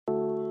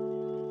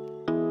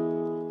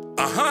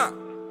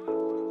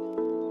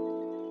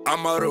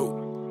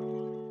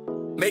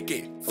Amaru, make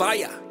it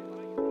fire.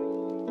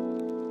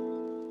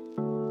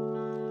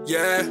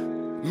 Yeah,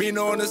 me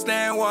no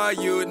understand why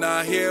you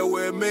not here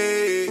with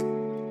me.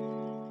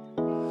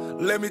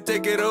 Let me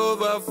take it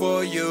over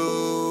for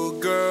you,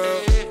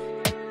 girl.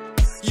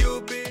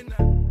 You've been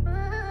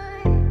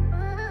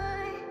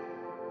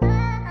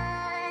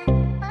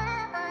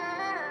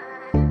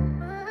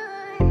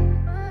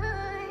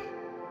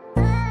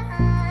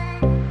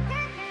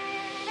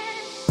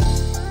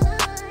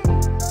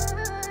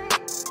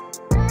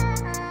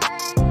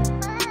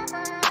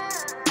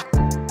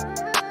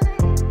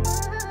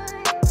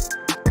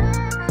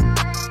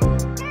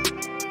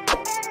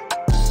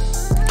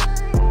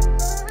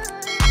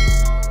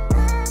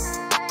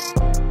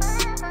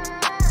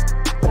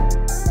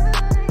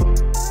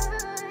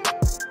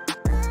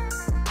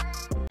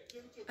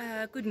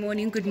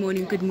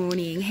good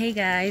morning. Hey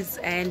guys,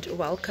 and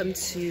welcome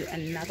to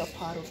another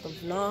part of the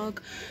vlog.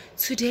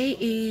 Today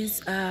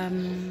is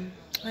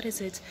what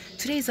is it?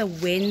 Today is a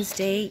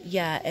Wednesday,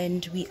 yeah,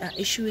 and we are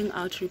issuing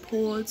out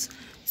reports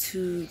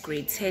to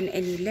grade 10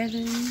 and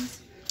 11.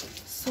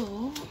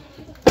 So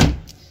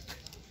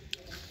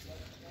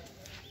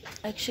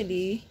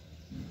actually,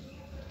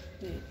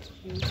 wait,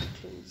 I need to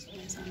close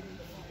my sound.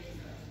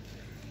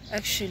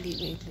 Actually,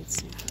 wait, let's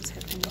see what's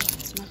happening.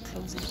 It's not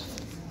closing.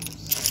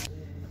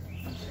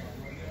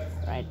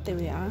 Right, there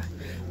we are.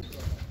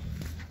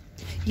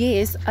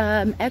 Yes,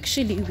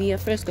 actually we are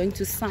first going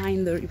to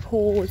sign the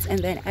reports and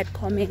then add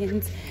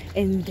comments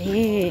and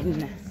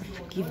then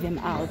give them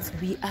out.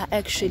 We are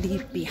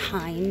actually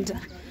behind,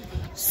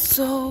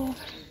 so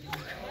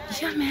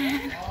yeah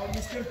man,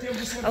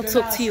 I'll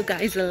talk to you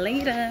guys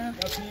later.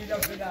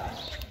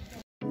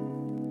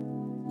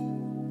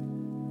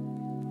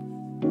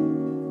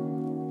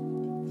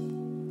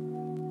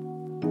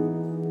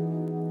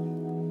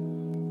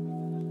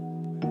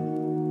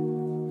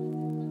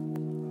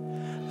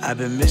 I've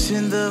been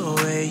missing the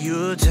way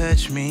you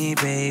touch me,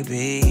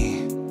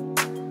 baby.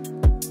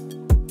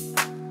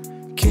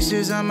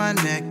 Kisses on my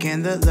neck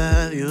and the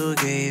love you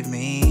gave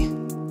me.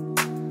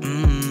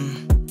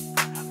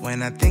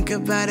 When I think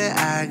about it,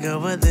 I go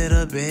a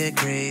little bit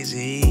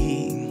crazy.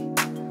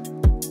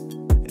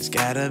 It's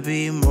gotta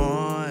be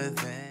more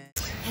than...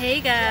 Hey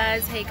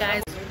guys,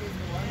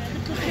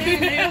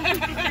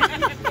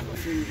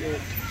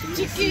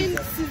 chicken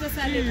Caesar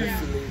salad.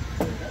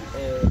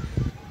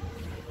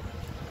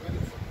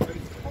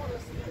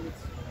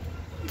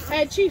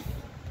 Hey, Chief.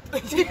 My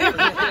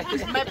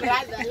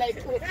brother,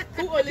 like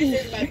who only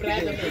says my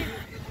brother?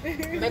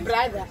 My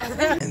brother.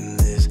 And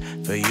this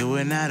for you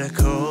and I to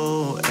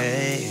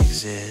coexist.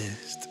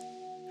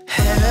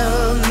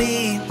 Help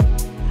me,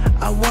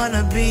 I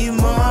wanna be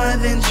more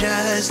than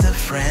just a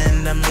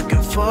friend. I'm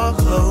looking for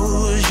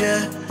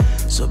closure,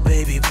 so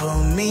baby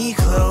pull me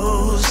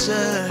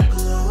closer.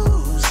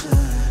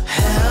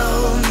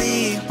 Help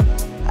me,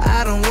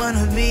 I don't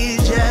wanna be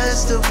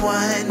just a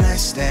one night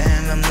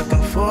stand. I'm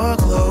looking for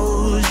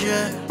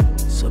closure,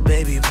 so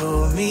baby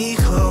pull me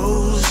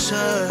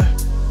closer.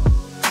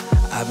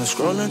 I've been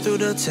scrolling through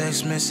the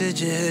text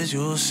messages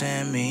you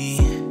sent me,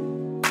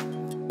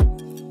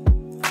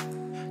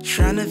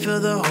 trying to fill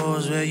the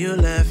holes where you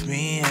left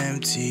me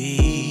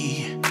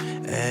empty.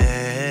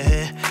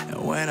 And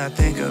when I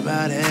think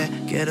about it,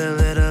 get a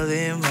little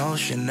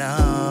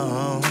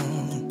emotional,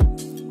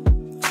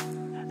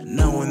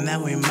 knowing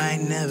that we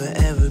might never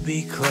ever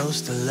be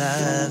close to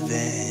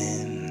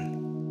loving.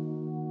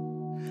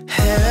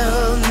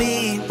 Help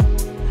me,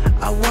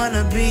 I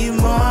wanna be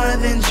more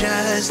than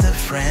just a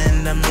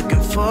friend. I'm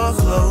looking for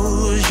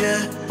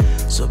closure,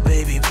 so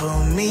baby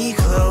pull me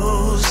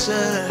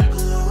closer.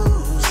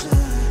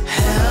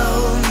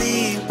 Help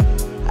me,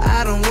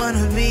 I don't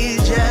wanna be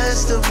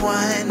just a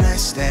one night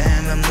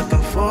stand. I'm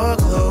looking for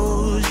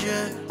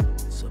closure,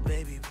 so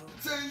baby pull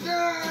me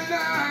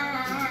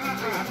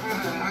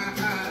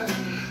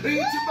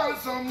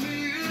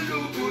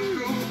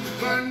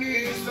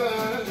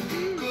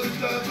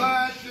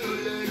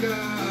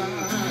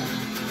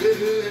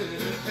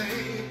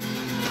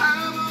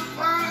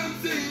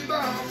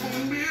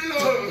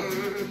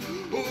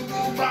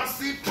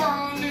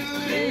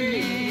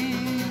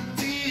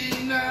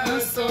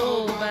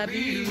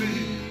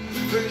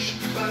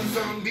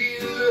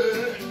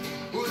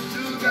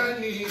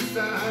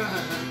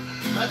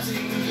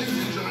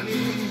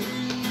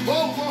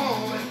oh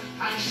boy,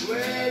 I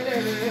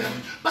swear,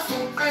 but so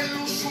I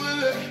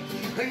swear,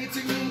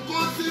 anything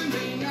goes in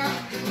me now,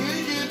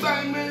 you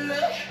by me,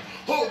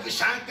 oh, the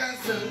shaka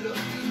solo,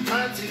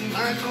 Martin,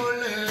 my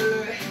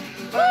colleague,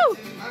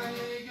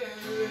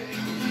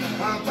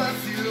 I'm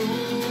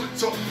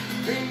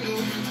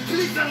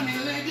listen me,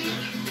 lady,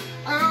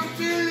 I'm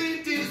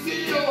feeling dizzy,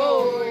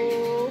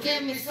 oh,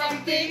 give me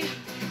something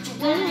to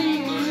warm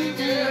me,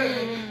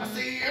 I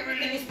see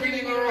everything is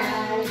spinning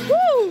around.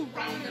 Woo!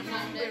 Round and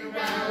round and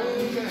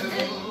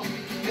round.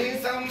 Need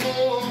some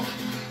more.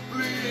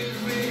 Please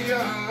be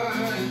on.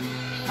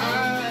 I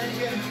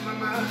get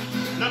mama.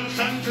 I'm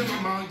changing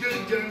mama.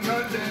 Get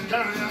nothing.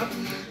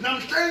 I'm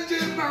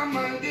changing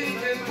mama.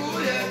 Get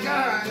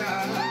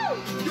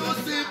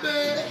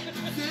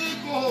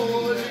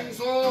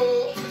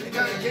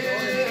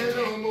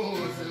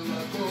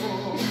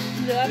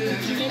Yeah,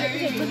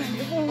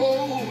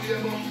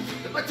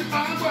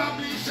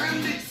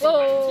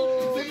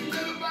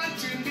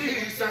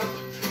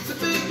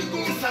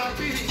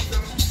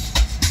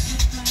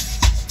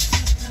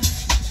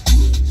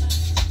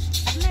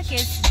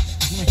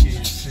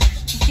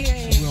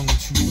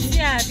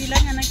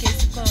 bilang anak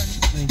guys kon.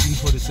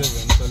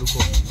 1947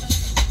 kaluko.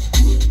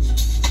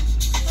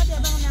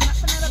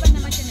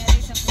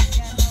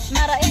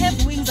 Mara, I have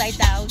wings, I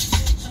doubt.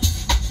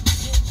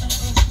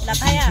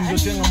 Lapaya.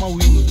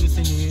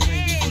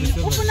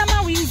 Ufuna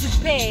ma wings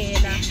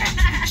kuphela.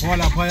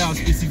 Wala phaya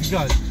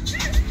specifically.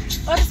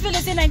 Or it's still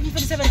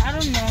 1947, I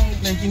don't know.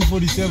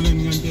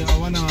 1947 ngante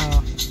awana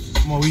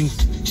ma wings.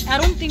 I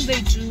don't think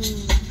they do.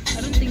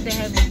 I don't think they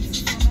have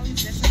wings.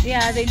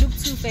 Yeah, they look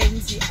too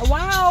fancy.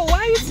 Wow,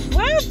 what?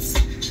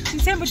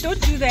 December, don't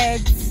do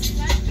that.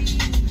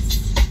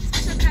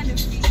 Special kind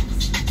of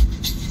beans.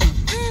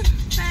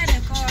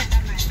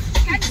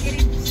 Can't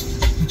get it.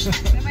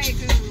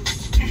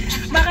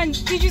 Maran,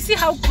 did you see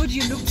how good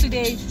you look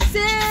today?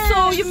 Sis.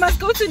 So you must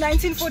go to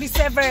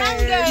 1947.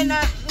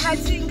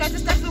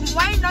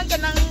 Why not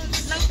get nang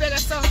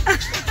song?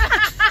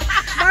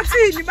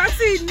 Bathini.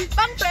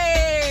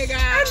 Pampega.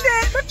 And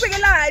then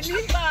bathbekelani.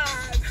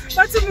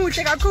 Bathi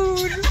muhle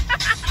kakhulu.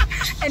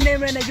 And then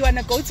when you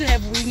wanna go to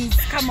have wings,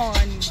 come on.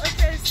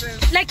 Okay,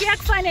 sis. Like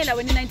yakfanela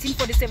when in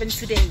 1947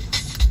 today.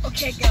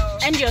 Okay, girl.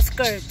 And your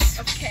skirt.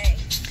 Okay.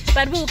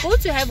 But we'll go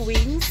to have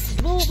wings.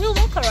 We'll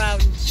walk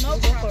around. No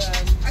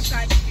problem. I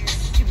got you.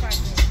 You got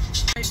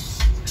me.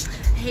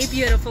 Hey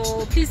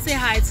beautiful, please say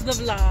hi to the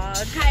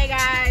vlog. Hi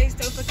guys,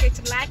 don't forget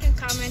to like and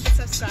comment and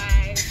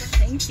subscribe.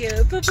 Thank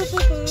you.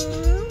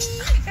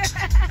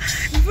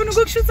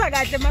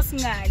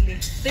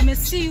 They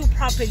must see you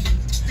properly.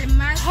 They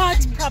must. Hot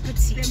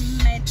property.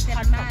 They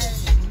Hot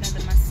must.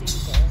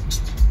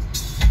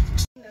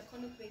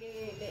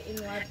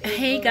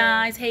 Hey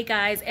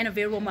guys, and a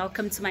very warm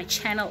welcome to my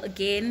channel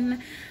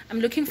again. I'm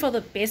looking for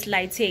the best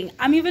lighting.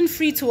 I'm even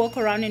free to walk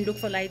around and look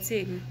for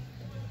lighting.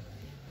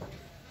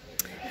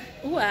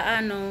 Oh, I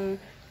know.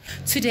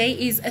 Today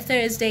is a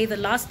Thursday, the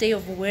last day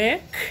of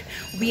work.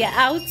 We are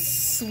out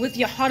with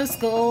your hottest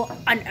girl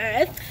on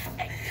earth.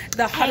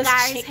 The hottest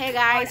chick Hey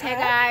guys.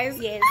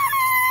 Yes.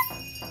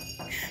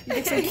 You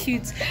look so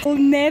cute.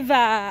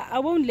 I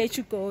won't let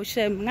you go,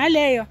 Shem.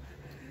 Ngaleyo.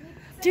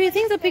 Do you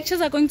think the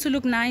pictures are going to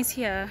look nice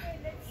here?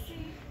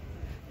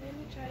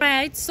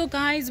 Right, so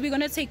guys, we're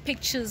gonna take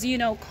pictures, you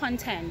know,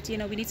 content, you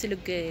know, we need to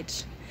look good.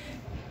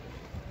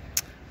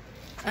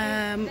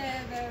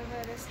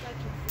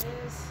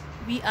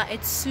 We are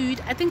at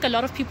Sud. I think a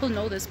lot of people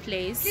know this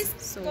place.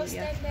 So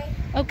yeah.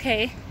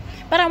 Okay.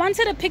 But I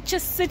wanted a picture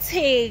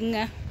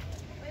sitting.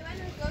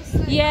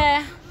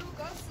 Yeah.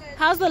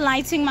 How's the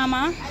lighting,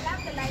 Mama? I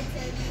love the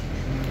lighting.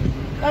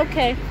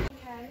 Okay.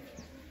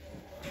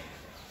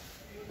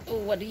 Oh,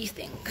 what do you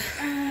think?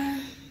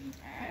 I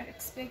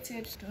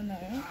expected, don't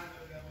know.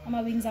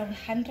 My wings are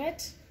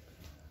 100.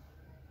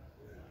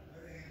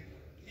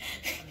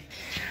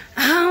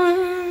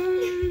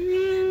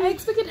 I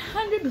expected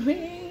 100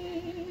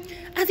 wings.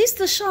 Are these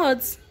the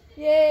shots?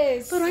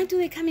 Yes. But why do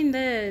they come in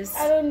this?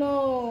 I don't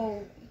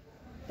know.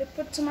 They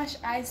put too much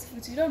ice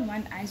food. You don't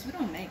want ice. We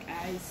don't make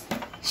ice.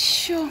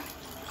 Sure.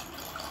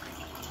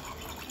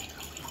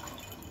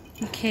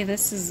 Okay,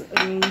 this is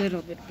a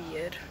little bit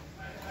weird.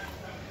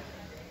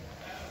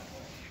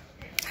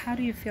 How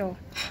do you feel?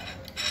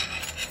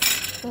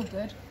 So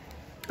good.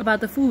 About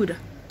the food?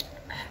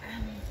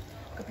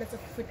 Got lots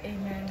of food,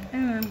 amen. I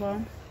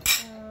remember.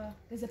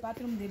 There's a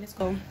bathroom there. Let's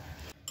go.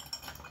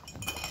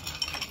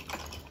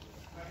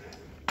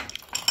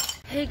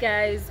 Hey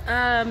guys,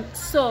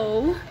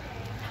 so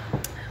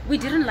we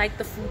didn't like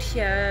the food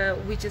here.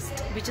 We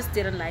just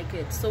didn't like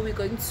it. So we're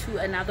going to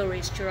another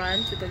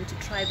restaurant. We're going to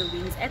try the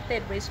wings at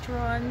that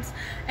restaurant,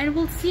 and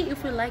we'll see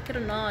if we like it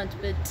or not.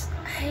 But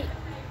hey,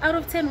 out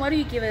of 10, what do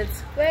you give it?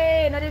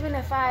 Wait, not even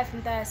a 5.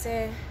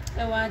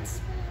 A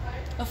what?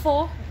 A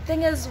 4?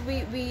 Thing is,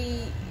 we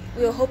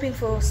were hoping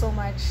for so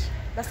much.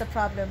 That's the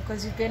problem,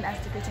 because you've been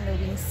asked to get in the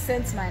wings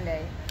since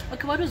Monday.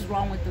 Okay, what was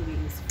wrong with the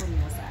wings from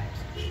your side?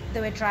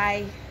 They were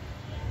dry.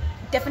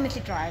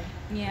 Definitely dry.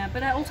 Yeah,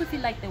 but I also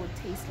feel like they were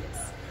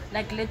tasteless.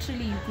 Like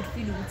literally you could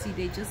feel it,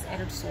 they just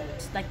added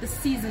salt. Like the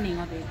seasoning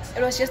of it.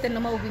 It was just the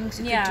normal wings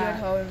you could do at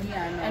home.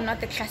 Yeah, no. And not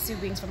the classy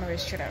wings from a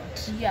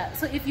restaurant. Yeah,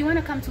 so if you want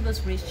to come to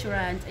this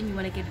restaurant and you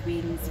want to get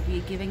wings,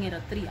 we're giving it a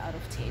 3 out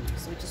of 10.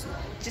 So just know.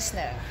 Just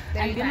know.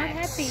 And we're not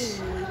happy.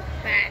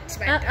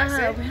 But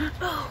we're not.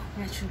 Oh,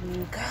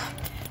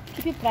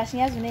 keep it brush.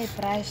 Yes, we need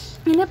brush.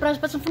 We need brush,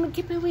 but I'm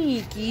keep it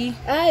wiki.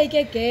 I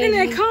can't. And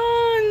I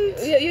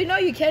can't. You know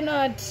you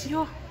cannot.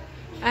 Yo,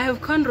 I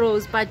have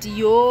cornrows, but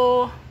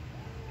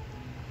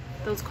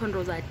those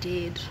cornrows are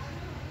dead.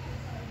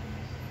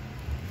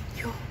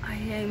 Yo, I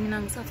am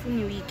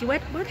Nangsafuni wiki.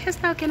 What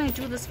hairstyle can I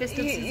do this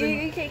festive season?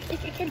 You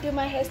can do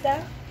my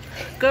hairstyle.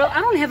 Girl,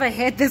 I don't have a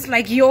head that's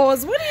like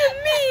yours. What do you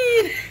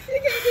mean?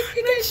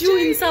 You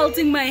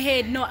insulting my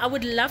head. No, I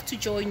would love to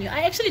join you.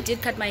 I actually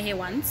did cut my hair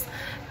once,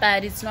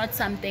 but it's not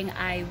something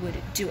I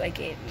would do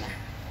again.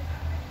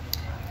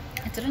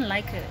 didn't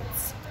like it.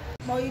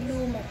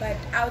 But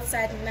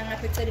outside,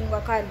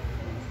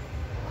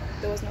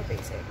 there was no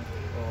facing.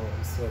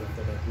 Oh, sorry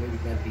for that. Maybe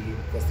it might be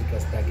because it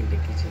was stuck in the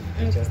kitchen.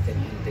 Just in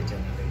the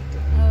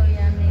generator. Oh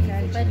yeah,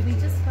 maybe. But we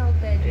just felt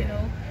that, you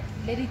know,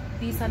 let it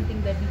be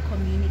something that we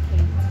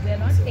communicate. We're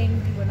not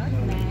angry, we're not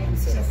mad. I'm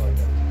It's sorry just, about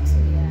that.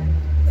 yeah,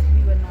 but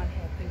we were not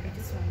happy. We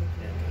just wanted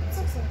to.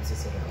 I'm so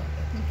sorry about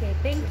that. Okay,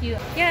 thank you.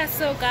 Yeah,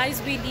 so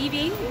guys, we're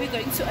leaving. We're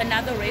going to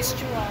another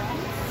restaurant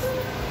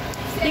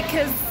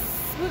because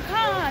we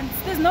can't.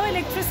 There's no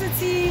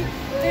electricity.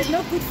 There's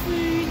no good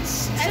food.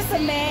 It's just a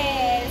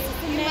mess.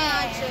 It's a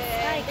mess.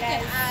 Hi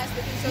guys.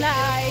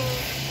 Like,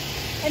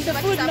 and the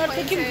food not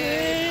looking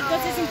good.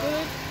 Not tasting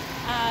good.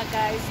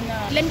 Guys, no.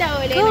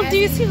 Girl, do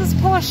you see this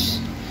Porsche?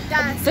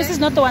 This is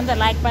not the one that I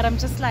like, but I'm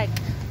just like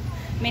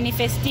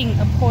manifesting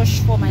a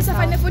Porsche for myself.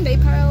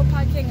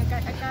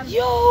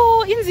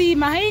 Yo,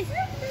 inzima, hey?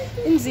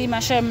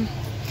 Inzima, shem.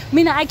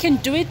 Mina, I can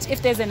do it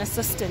if there's an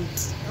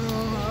assistant.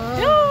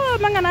 Yo,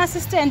 mangana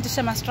assistant,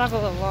 shem, I struggle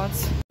a lot.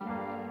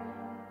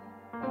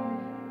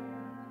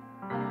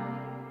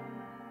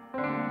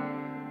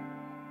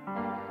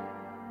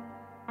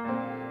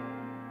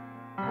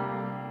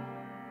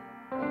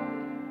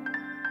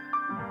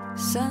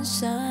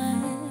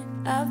 Sunshine,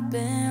 I've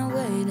been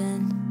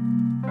waiting.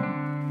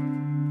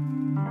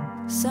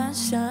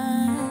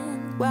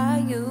 Sunshine, why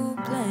you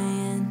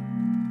playing?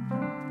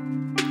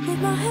 With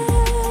my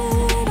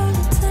head on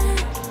the tap,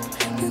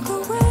 you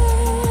go way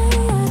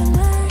out of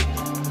line.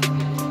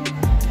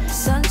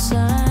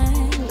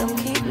 Sunshine, don't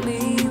keep me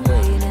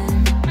waiting.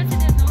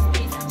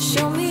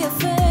 Show me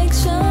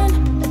affection,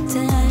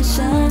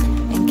 attention,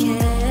 and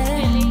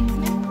care.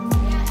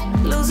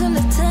 Losing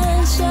the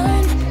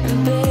tension,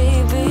 and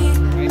baby,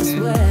 I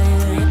swear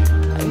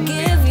I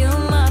give you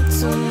my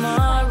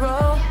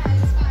tomorrow.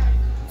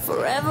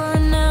 Forever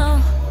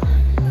now,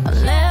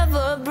 I'll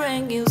never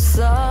bring you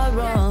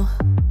sorrow.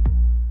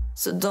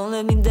 So don't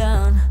let me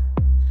down,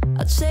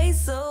 I'll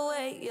chase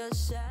away your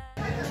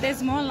shadow.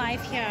 There's more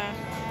life here.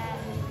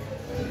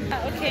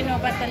 Okay, no,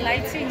 but the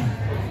lighting.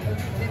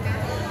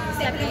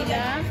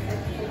 Sabila.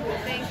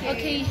 Thank you.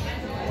 Okay,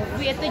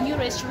 we're at the new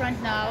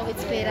restaurant now.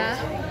 It's better.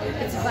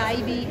 It's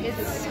vibey.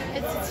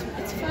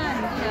 It's fun.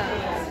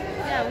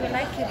 Yeah, we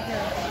like it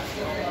here.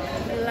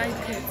 We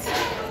like it.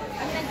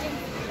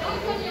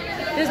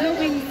 There's no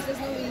wings.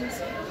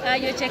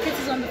 Your jacket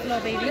is on the floor,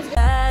 baby.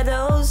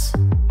 Shadows,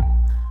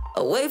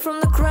 away from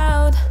the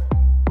crowd,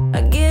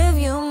 I give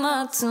you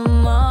my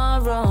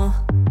tomorrow.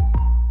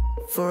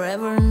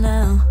 Forever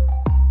now.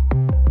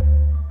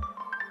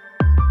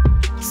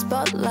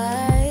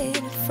 Spotlight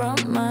from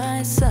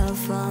my cell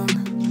phone.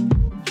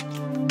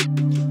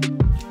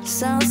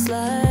 Sounds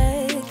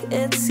like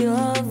it's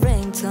your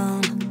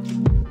ringtone.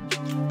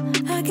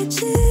 I get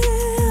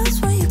chills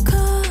when you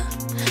call.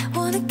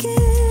 Wanna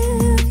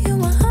give you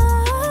my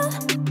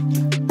heart,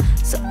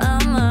 so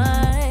I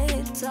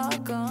might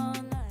talk all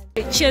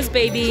night. Cheers,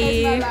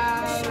 baby.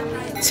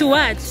 To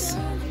what?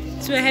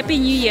 To a happy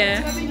new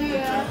year.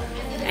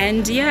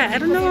 And yeah, I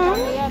don't know.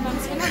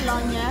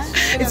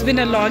 It's been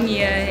a long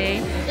year,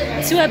 hey?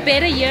 To a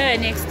better year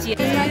next year.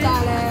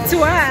 To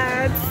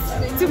what?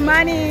 To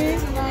money.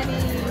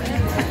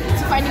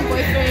 To finding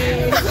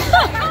boyfriend.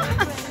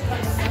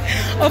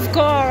 Of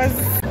course.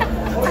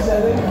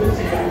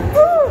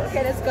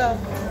 Okay, let's go.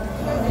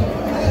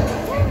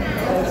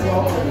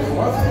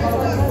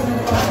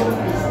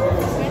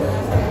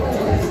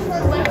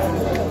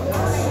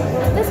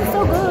 This is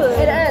so good.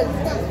 It is.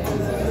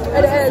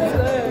 It is.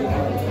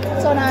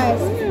 So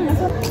nice.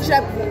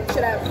 Shut up.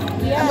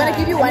 Yeah. I'm gonna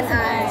give you one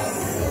eye.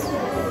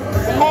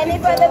 Any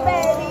for the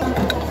baby.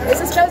 This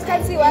is close,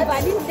 can't see what?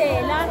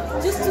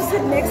 Just to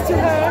sit next to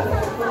her.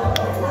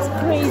 It's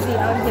crazy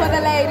out here. For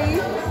the lady.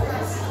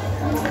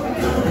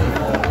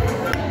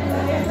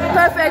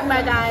 Perfect,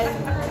 my guy.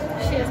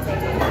 Cheers,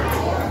 baby.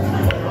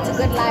 It's a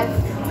good life.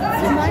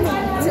 To money.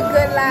 It's a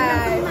good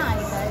life.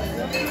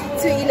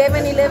 To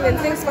 11/11,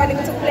 things falling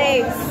into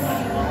place.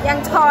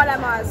 Young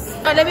Talamas.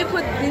 But let me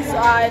put this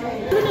on.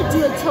 We're gonna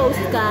do a toast,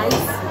 guys,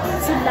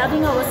 to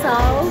loving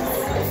ourselves,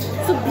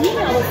 to being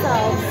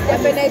ourselves,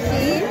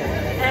 Definitely.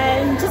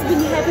 and just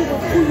being happy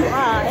with who you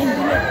are and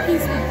being at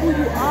peace with who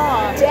you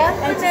are. And just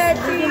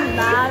Definitely. living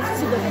life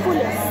to the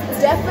fullest.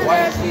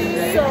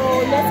 Definitely. So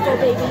let's go,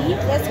 baby.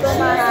 Let's go,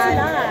 my Cheers to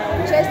heart.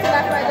 life. Cheers to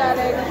life, my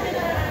darling.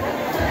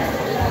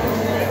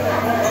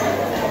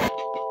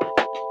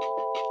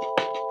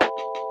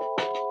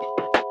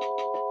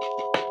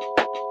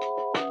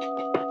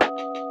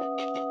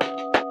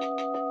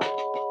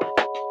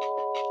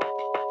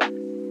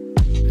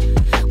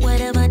 What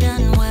have I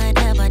done? What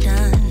have I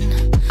done?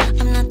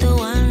 I'm not the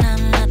one,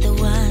 I'm not the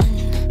one.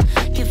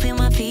 Can feel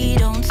my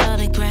feet on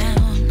solid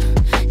ground.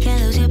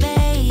 Can't lose you,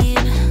 babe.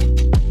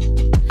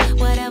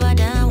 What have I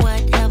done?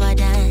 What have I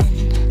done?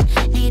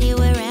 Need you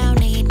around,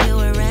 need you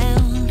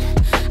around.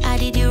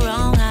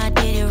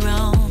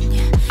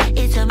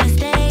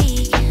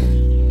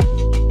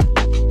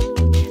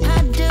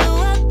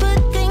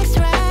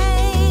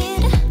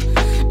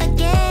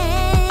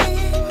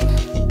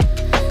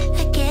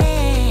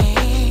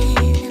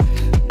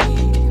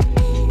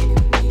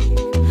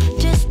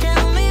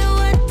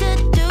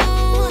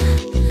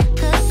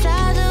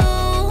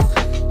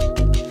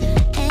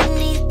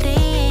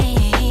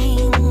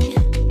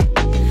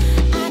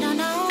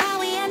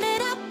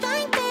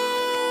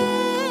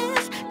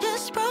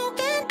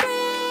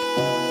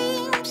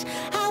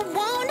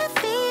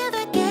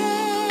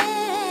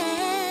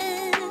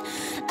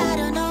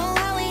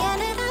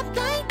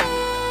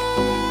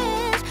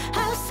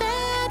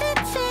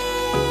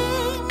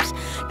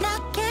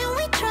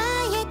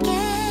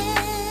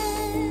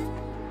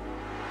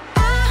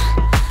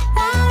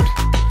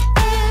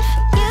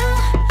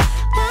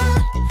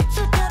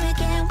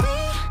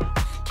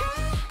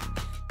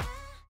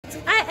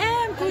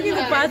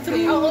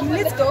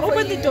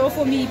 Open the door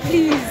for me,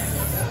 please.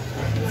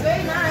 It's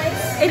very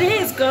nice. It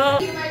is, girl.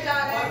 Can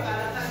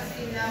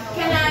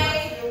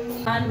I?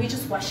 And we're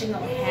just washing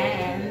our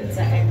hands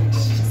and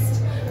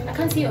just, I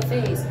can't see your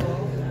face,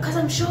 girl. Because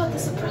I'm sure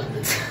this is a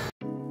problem.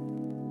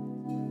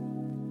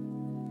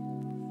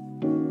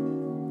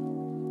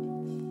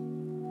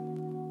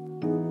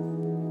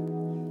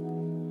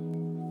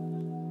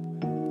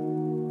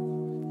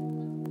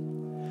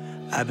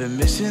 I've been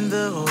missing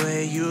the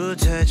way you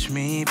touch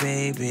me,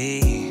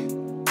 baby.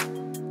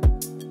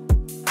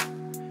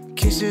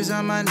 Kisses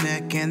on my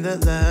neck and the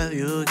love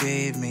you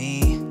gave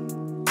me.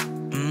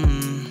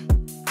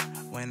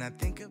 When I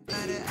think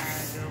about it, I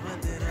go a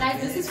little.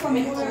 Guys, this is from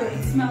enquiries.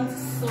 It smells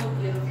so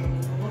beautiful.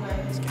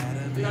 Love the smell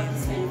of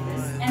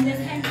this. And there's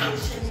hand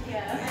lotion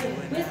here.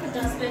 Where's the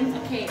dustbin?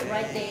 Okay,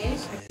 right there.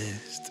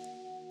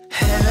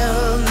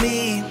 Help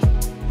me.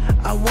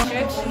 I want.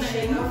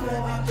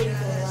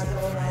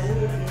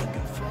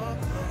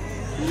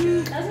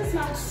 Doesn't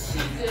smell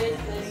too good,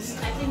 but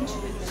I can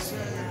chew it.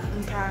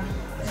 Okay.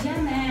 Yeah,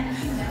 man. I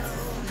think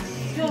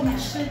that's. Yo, my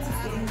shirt is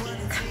getting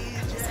dirty.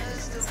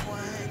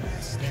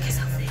 Look at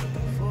something.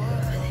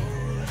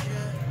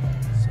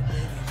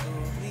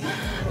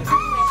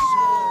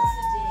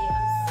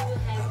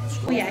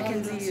 Oh yeah, I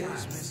can see you.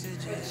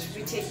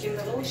 We take in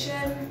the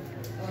lotion.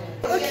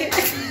 Okay.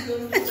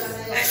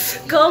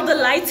 Girl, the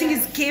lighting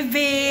is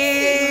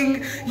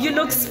giving. You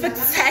look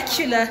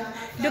spectacular.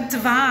 You look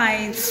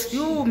divine.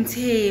 You,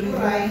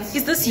 Mthembu.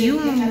 Is this you?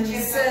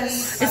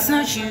 It's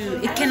not you.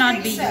 It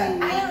cannot be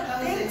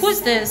you.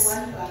 Who's this?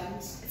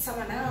 It's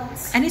someone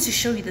else. I need to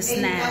show you the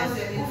snap.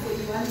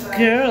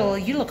 Girl,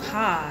 you look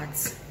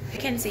hot. I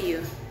can see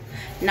you.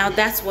 Now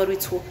that's what we're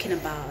talking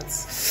about.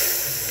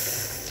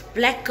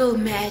 Black girl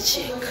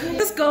magic.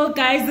 This girl,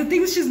 guys, the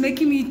things she's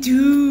making me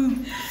do.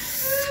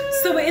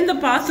 So we're in the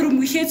bathroom.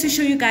 We're here to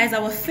show you guys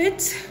our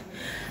fit.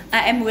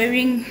 I am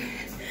wearing...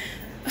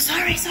 Oh,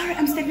 sorry,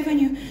 I'm stepping on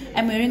you.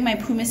 I'm wearing my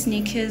Puma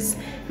sneakers,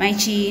 my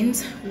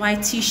jeans,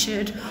 white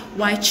t-shirt,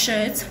 white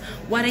shirt.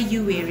 What are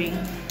you wearing?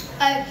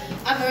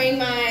 I'm wearing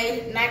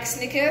my Nike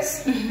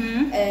sneakers.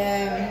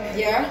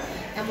 Yeah.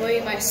 I'm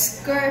wearing my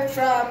skirt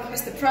from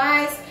Mr.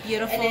 Price.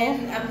 Beautiful. And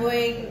then I'm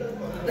wearing...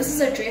 This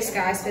is a dress,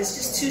 guys, but it's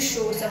just too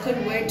short, so I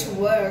couldn't wear it to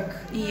work.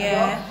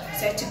 Yeah.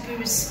 So I had to be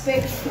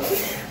respectful.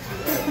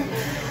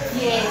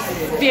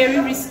 Yes, very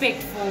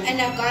respectful. And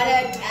I got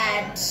it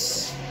at...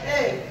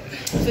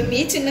 For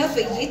me to know, for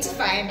you to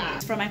find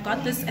out. I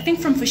got this, I think,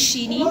 from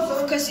Foschini.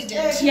 Of course you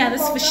did. Yeah,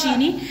 this is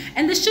Foschini.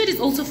 And the shirt is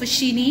also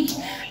Foschini.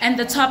 And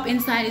the top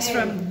inside is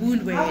from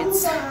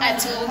Woolworths. I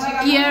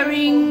told you.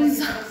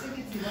 Earrings,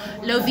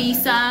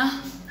 Lovisa,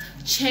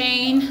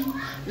 chain,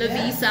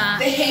 Lovisa,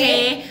 The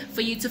hair.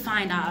 for you to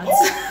find out.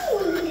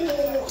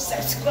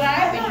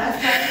 Subscribe and you'll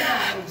find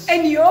out.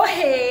 And your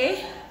hair,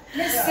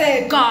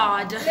 Listen.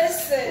 God.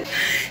 Listen.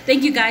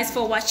 Thank you guys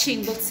for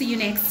watching. We'll see you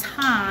next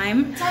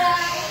time.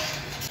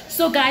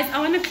 So guys, I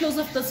want to close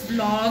off this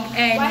vlog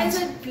and Why is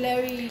it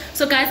blurry?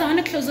 so guys, I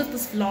want to close off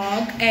this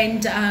vlog,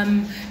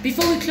 and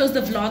before we close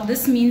the vlog,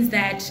 this means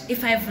that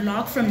if I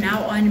vlog from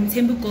now on,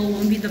 Mthembu Girl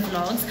won't be the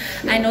vlogs.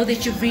 I know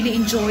that you've really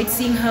enjoyed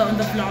seeing her on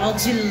the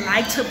vlogs. You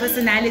liked her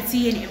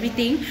personality and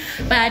everything.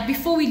 But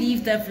before we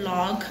leave the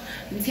vlog,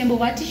 Mthembu,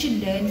 what did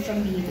you learn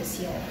from me this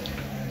year?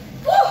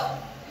 Woo!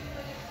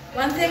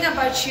 One thing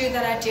about you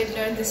that I did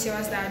learn this year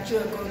was that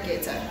you're a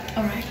go-getter.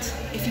 Alright.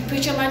 If you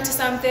put your mind to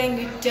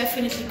something, you're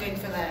definitely going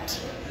for that.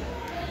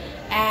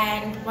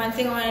 And one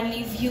thing I want to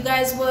leave you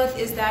guys with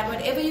is that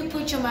whatever you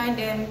put your mind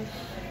in,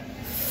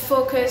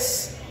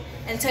 focus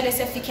and tell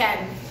yourself you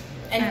can.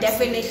 And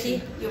Absolutely.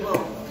 definitely you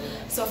will.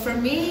 So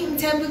from me,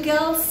 Mthembu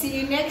Girl, see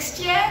you next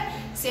year.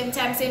 Same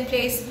time, same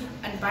place.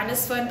 On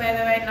Banda's phone, by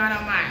the way, not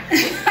on mine.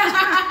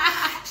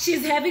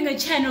 She's having a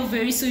channel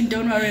very soon,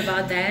 don't worry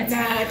about that.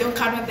 Nah, don't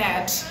count on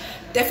that.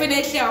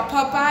 Definitely I'll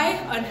pop by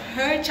on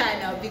her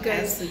channel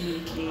because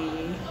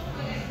Absolutely.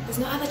 there's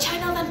no other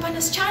channel than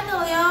Banda's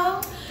channel,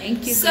 yo.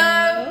 Thank you, So,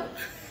 girl.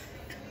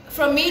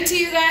 from me to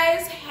you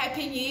guys,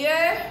 Happy New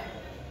Year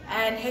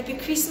and Happy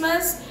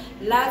Christmas.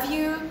 Love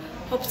you.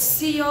 Hope to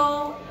see you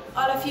all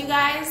of you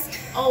guys.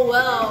 Oh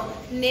well,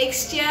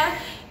 next year.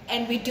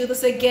 And we do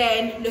this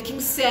again, looking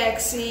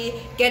sexy,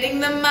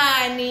 getting the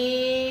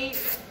money,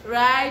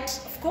 right?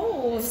 Of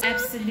course.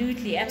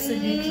 Absolutely.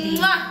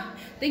 Mwah.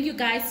 Thank you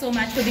guys so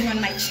much for being on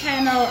my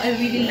channel. I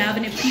really love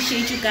and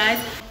appreciate you guys.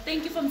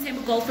 Thank you from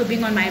Mthembu Girl for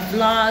being on my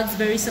vlogs.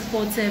 Very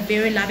supportive,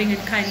 very loving and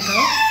kind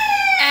girl.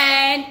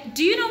 And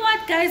do you know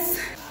what, guys?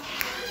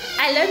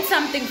 I learned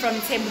something from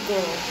Mthembu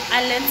Girl.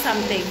 I learned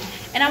something.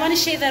 And I want to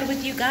share that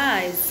with you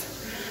guys.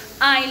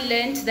 I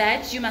learned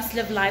that you must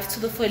live life to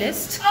the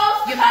fullest.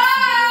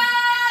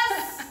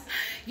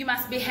 You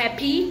must be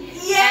happy.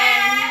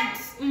 Yeah.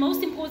 And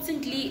most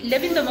importantly,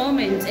 live in the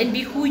moment and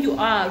be who you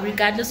are,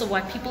 regardless of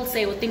what people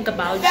say or think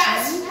about you.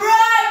 That's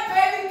right,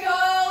 baby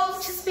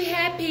girls. Just be happy.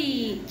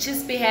 happy.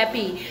 Just be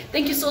happy.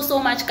 Thank you so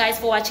much, guys,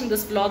 for watching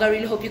this vlog. I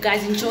really hope you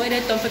guys enjoyed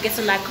it. Don't forget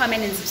to like,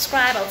 comment, and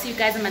subscribe. I'll see you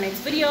guys in my next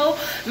video.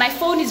 My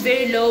phone is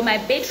very low. My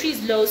battery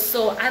is low,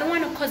 so I don't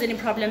want to cause any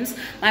problems.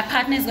 My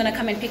partner is gonna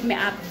come and pick me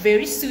up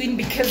very soon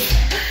because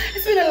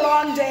it's been a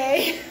long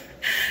day.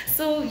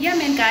 So yeah,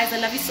 man, guys, I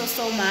love you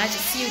so much.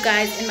 See you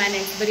guys in my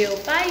next video.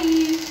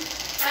 Bye.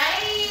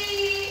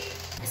 Bye.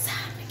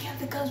 We have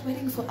the girls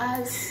waiting for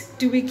us.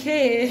 Do we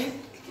care?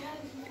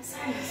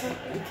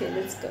 Okay,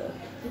 let's go.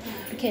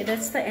 Okay,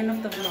 that's the end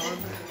of the vlog.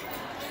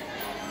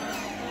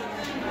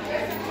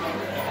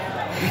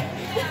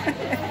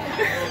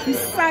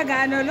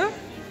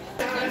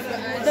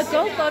 The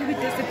girl thought we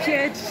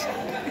disappeared.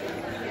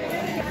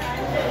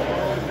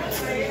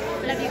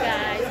 Love you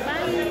guys.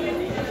 Bye.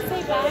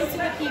 Say bye to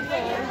the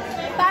people.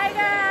 Bye,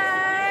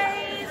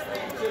 guys.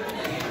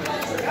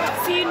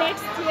 See you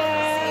next time.